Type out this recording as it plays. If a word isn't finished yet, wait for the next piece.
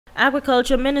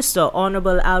Agriculture Minister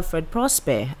Honorable Alfred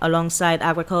Prosper, alongside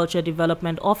Agriculture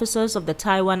Development Officers of the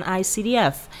Taiwan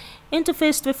ICDF,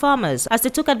 interfaced with farmers as they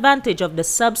took advantage of the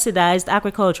subsidized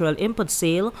agricultural input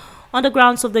sale on the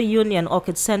grounds of the Union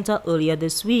Orchid Center earlier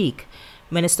this week.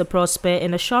 Minister Prosper,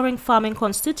 in assuring farming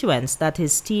constituents that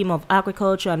his team of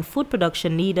agriculture and food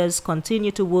production leaders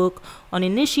continue to work on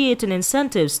initiating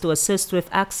incentives to assist with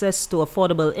access to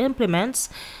affordable implements,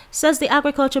 says the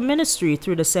Agriculture Ministry,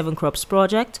 through the 7 Crops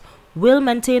Project, will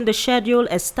maintain the schedule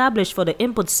established for the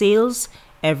input sales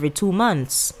every 2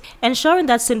 months. Ensuring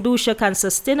that Saint Lucia can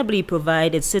sustainably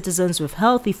provide its citizens with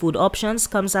healthy food options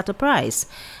comes at a price,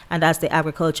 and as the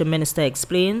Agriculture Minister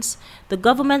explains, the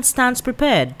government stands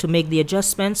prepared to make the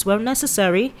adjustments where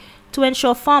necessary to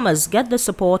ensure farmers get the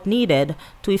support needed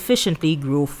to efficiently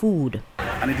grow food.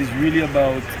 And it is really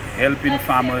about helping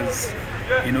farmers,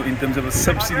 in terms of a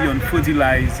subsidy on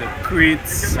fertilizer,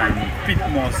 crates and peat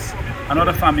moss and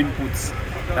other farm inputs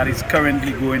that is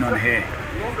currently going on here.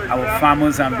 Our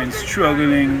farmers have been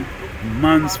struggling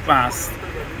months past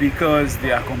because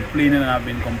they are complaining and have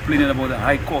been complaining about the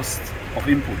high cost of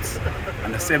inputs.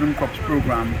 And the 7 Crops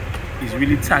program is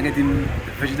really targeting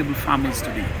the vegetable farmers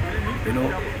today.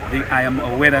 I am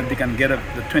aware that they can get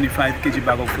the 25 kg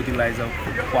bag of fertilizer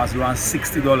for as low as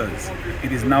 $60.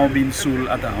 It is now being sold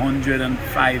at $105,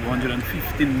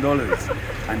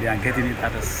 $115, and they are getting it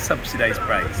at a subsidized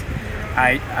price.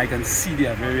 I can see they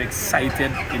are very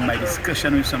excited. In my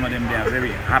discussion with some of them, they are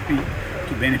very happy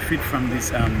to benefit from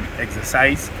this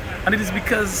exercise. And it is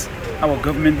because our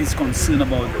government is concerned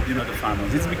about the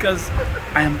farmers. It's because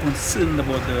I am concerned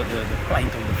about the plight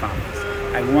of the farmers.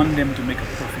 I want them to make a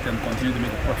profit and continue to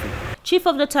make a profit. Chief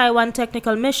of the Taiwan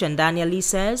Technical Mission, Daniel Lee,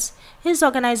 says his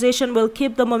organization will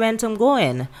keep the momentum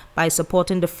going by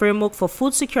supporting the framework for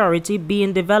food security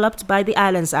being developed by the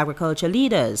island's agriculture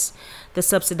leaders. The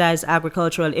subsidized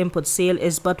agricultural input sale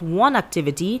is but one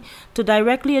activity to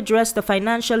directly address the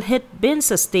financial hit being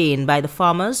sustained by the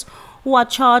farmers who are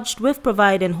charged with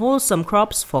providing wholesome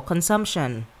crops for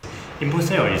consumption. Input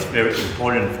sale is very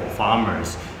important for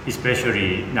farmers,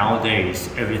 especially nowadays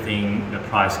the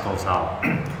price goes up.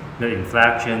 The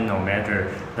inflation, no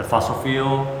matter the fossil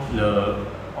fuel, the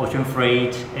ocean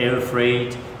freight, air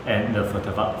freight, and the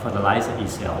fertilizer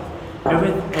itself.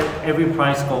 Every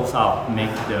price goes up, make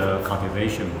the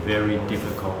cultivation very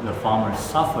difficult. The farmers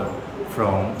suffer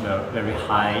from the very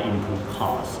high input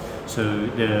costs. So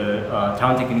the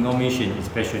Taiwan Technical Mission,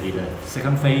 especially the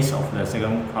second phase of the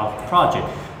 7 Crops Project,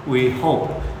 we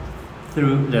hope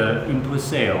through the input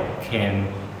sale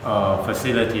can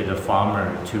facilitate the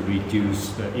farmer to reduce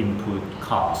the input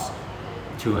costs,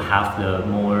 to have the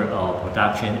more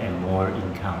production and more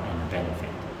income and benefit.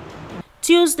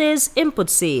 Tuesday's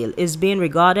input sale is being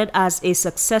regarded as a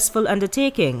successful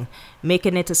undertaking,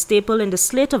 making it a staple in the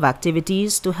slate of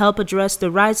activities to help address the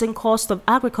rising cost of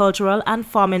agricultural and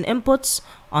farming inputs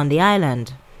on the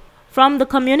island. From the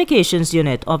Communications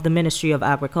Unit of the Ministry of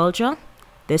Agriculture,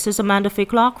 this is Amanda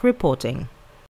Clark reporting.